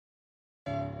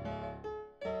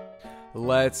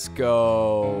Let's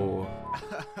go.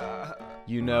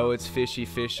 You know it's Fishie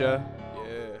fisha.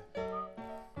 Yeah.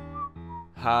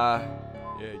 Ha.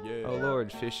 Yeah. Oh Lord,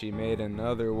 Fishie made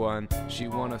another one. She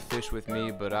wanna fish with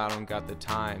me, but I don't got the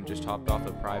time. Just hopped off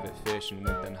a private fish and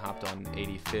went then hopped on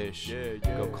 80 fish. Yeah.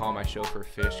 Go call my chauffar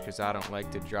fish, cause I don't like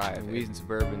to drive. And we in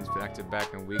Suburbans back to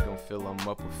back and we gon' fill them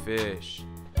up with fish.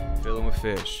 Fill them with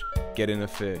fish, get in a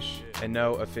fish. And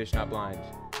no, a fish not blind,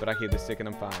 but I keep the stick and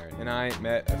I'm firing. And I ain't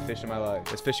met a fish in my life.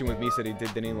 This fishing with me said he did,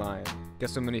 then he lying. Got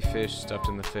so many fish stuffed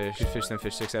in the fish. Could fish them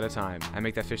fish 6 at a time. I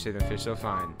make that fish say them fish so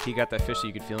fine. He got that fishy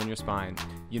you could feel in your spine.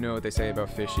 You know what they say about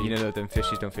Fishie. You know that them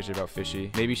fishies don't fish about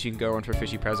Fishie. Maybe she can go run for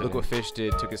Fishie president. Look what fish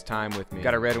did, took his time with me.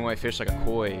 Got a red and white fish like a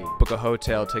koi. Book a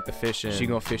hotel, take the fish in. She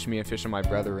gon' fish me and fish on my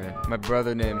brethren. My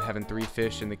brother named having 3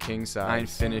 fish in the king size. I ain't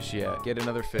finished yet. Get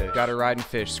another fish. Got a riding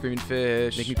fish, screaming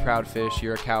fish. Make me proud fish,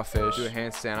 you're a cowfish. Do a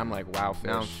handstand, I'm like wow fish.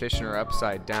 Now I'm fishing her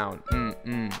upside down.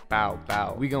 Bow,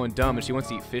 bow. We going dumb and she wants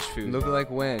to eat fish food. Looking like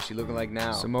when? She looking like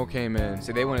now. Some more came in.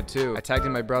 Say they wanted too. I tagged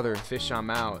in my brother. Fish, I'm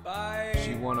out. Bye.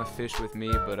 She wanna fish with me,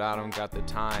 but I don't got the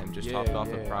time. Just hopped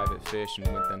off a private fish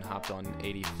and went then hopped on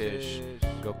 80 fish.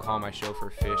 Go call my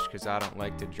chauffar fish, cause I don't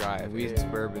like to drive. And we in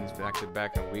Suburbans back to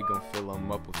back and we gon' fill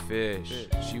them up with fish.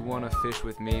 She wanna fish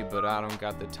with me, but I don't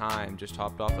got the time. Just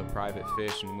hopped off a private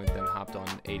fish and went then hopped on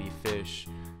 80 fish.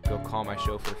 Go call my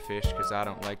chauffar fish, cause I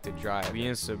don't like to drive. We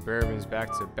in Suburbans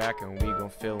back to back and we gon'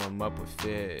 fill them up with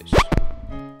fish.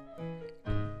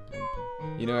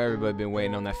 You know everybody been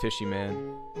waiting on that Fishie,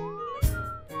 man.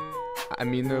 I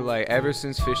mean, they're like, ever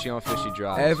since Fishie on Fishie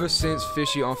drops. Ever since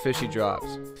Fishie on Fishie drops.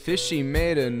 Fishie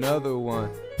made another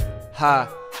one.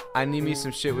 Ha. I need me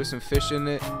some shit with some fish in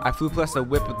it. I flew past the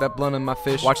whip with that blunt in my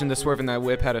fish. Watching the swerve in that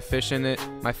whip had a fish in it.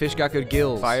 My fish got good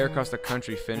gills. Fire across the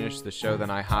country, finished the show, then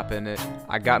I hop in it.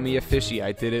 I got me a Fishie,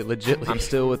 I did it legitly. I'm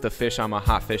still with the fish, I'm a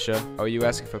hot fisha. Oh, you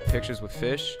asking for pictures with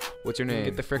fish? What's your name?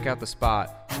 Get the frick out the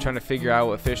spot. I'm trying to figure out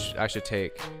what fish I should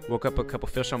take. Woke up a couple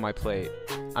fish on my plate.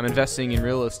 I'm investing in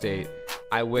real estate.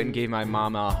 I went and gave my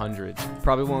mama 100.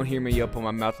 Probably won't hear me up on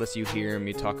my mouth unless you hear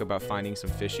me talk about finding some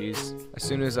fishies. As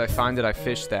soon as I find it, I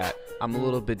fish that. I'm a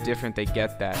little bit different, they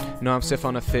get that. No, I'm stiff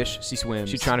on a fish, she swims.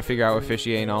 She trying to figure out what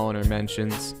Fishie ain't all in her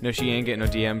mentions. No, she ain't getting no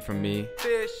DM from me.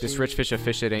 This rich fish a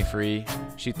fish, it ain't free.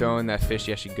 She throwing that fish,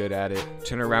 yeah, she good at it.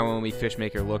 Turn around when we fish,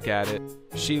 make her look at it.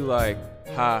 She like,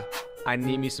 ha. I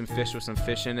need me some fish with some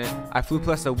fish in it. I flew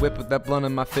past the whip with that blunt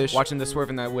in my fish. Watching the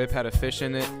swerve in that whip had a fish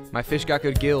in it. My fish got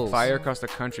good gills. Fire across the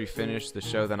country, finished the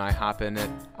show, then I hop in it.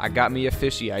 I got me a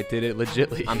Fishie, I did it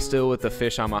legitly. I'm still with the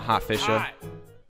fish, I'm a hot fisha.